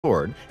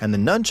sword and the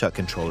nunchuck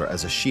controller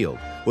as a shield.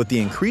 With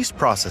the increased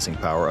processing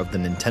power of the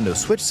Nintendo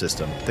Switch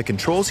system, the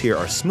controls here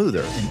are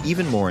smoother and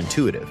even more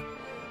intuitive.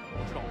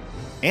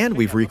 And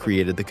we've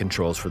recreated the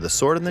controls for the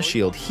sword and the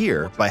shield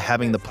here by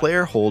having the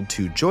player hold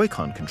two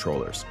Joy-Con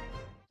controllers.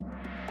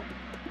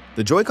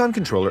 The Joy-Con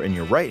controller in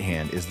your right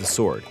hand is the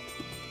sword.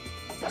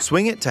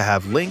 Swing it to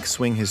have Link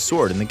swing his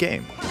sword in the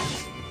game.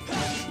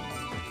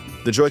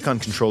 The Joy-Con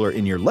controller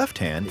in your left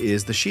hand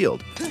is the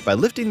shield. By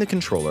lifting the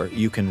controller,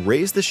 you can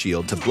raise the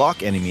shield to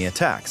block enemy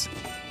attacks.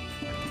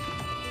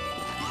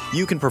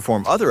 You can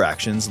perform other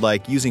actions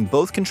like using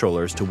both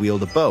controllers to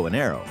wield a bow and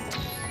arrow.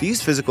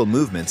 These physical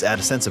movements add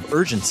a sense of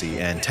urgency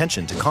and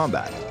tension to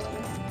combat.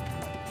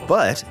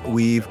 But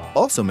we've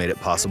also made it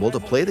possible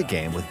to play the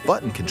game with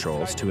button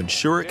controls to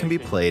ensure it can be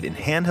played in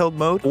handheld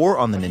mode or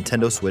on the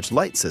Nintendo Switch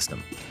Lite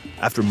system.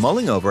 After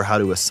mulling over how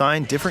to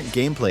assign different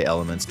gameplay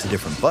elements to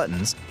different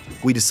buttons,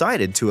 we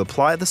decided to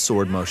apply the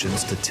sword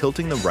motions to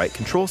tilting the right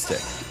control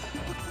stick.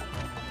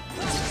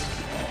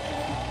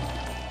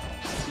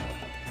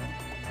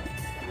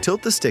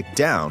 Tilt the stick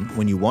down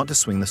when you want to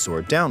swing the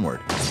sword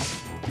downward.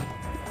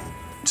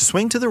 To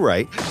swing to the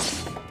right,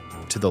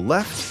 to the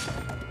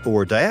left,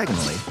 or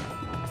diagonally,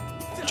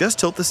 just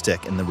tilt the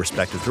stick in the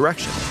respective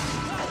direction.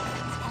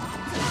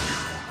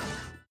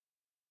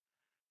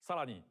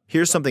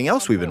 Here's something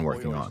else we've been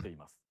working on.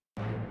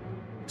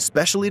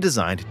 Specially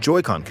designed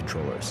Joy-Con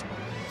controllers.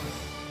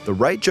 The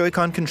right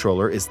Joy-Con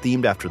controller is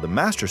themed after the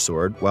Master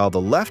Sword, while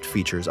the left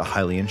features a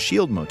Hylian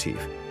shield motif.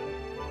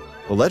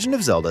 The Legend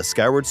of Zelda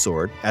Skyward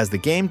Sword, as the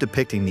game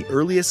depicting the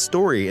earliest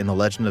story in the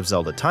Legend of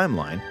Zelda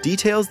timeline,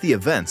 details the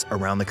events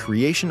around the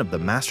creation of the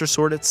Master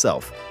Sword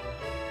itself.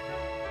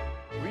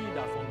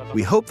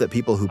 We hope that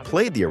people who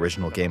played the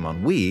original game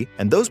on Wii,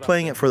 and those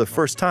playing it for the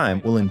first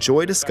time, will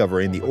enjoy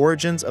discovering the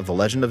origins of The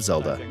Legend of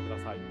Zelda.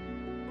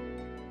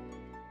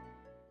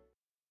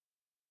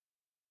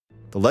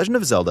 The Legend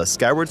of Zelda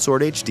Skyward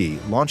Sword HD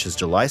launches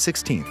July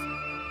 16th.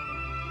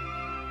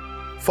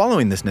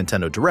 Following this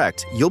Nintendo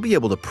Direct, you'll be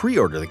able to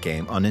pre-order the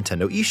game on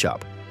Nintendo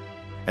eShop.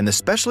 And the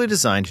specially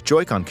designed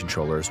Joy-Con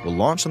controllers will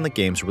launch on the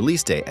game's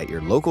release day at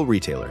your local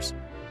retailers.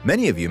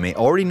 Many of you may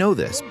already know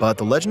this, but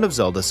The Legend of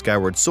Zelda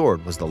Skyward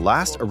Sword was the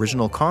last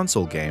original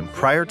console game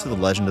prior to The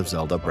Legend of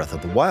Zelda Breath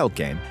of the Wild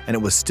game, and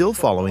it was still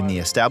following the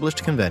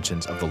established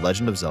conventions of The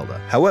Legend of Zelda.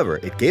 However,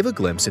 it gave a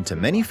glimpse into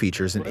many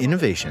features and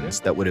innovations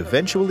that would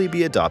eventually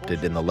be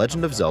adopted in The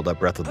Legend of Zelda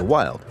Breath of the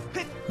Wild.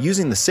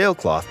 Using the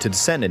sailcloth to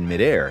descend in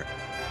midair,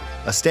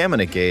 a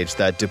stamina gauge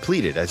that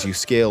depleted as you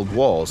scaled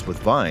walls with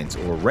vines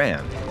or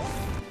ran,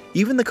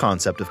 even the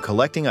concept of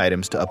collecting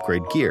items to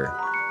upgrade gear.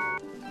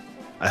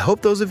 I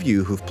hope those of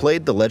you who've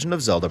played The Legend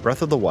of Zelda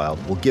Breath of the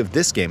Wild will give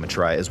this game a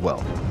try as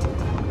well.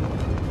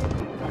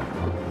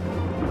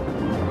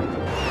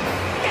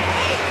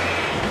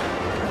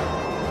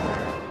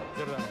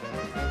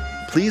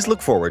 Please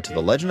look forward to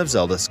The Legend of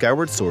Zelda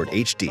Skyward Sword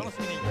HD.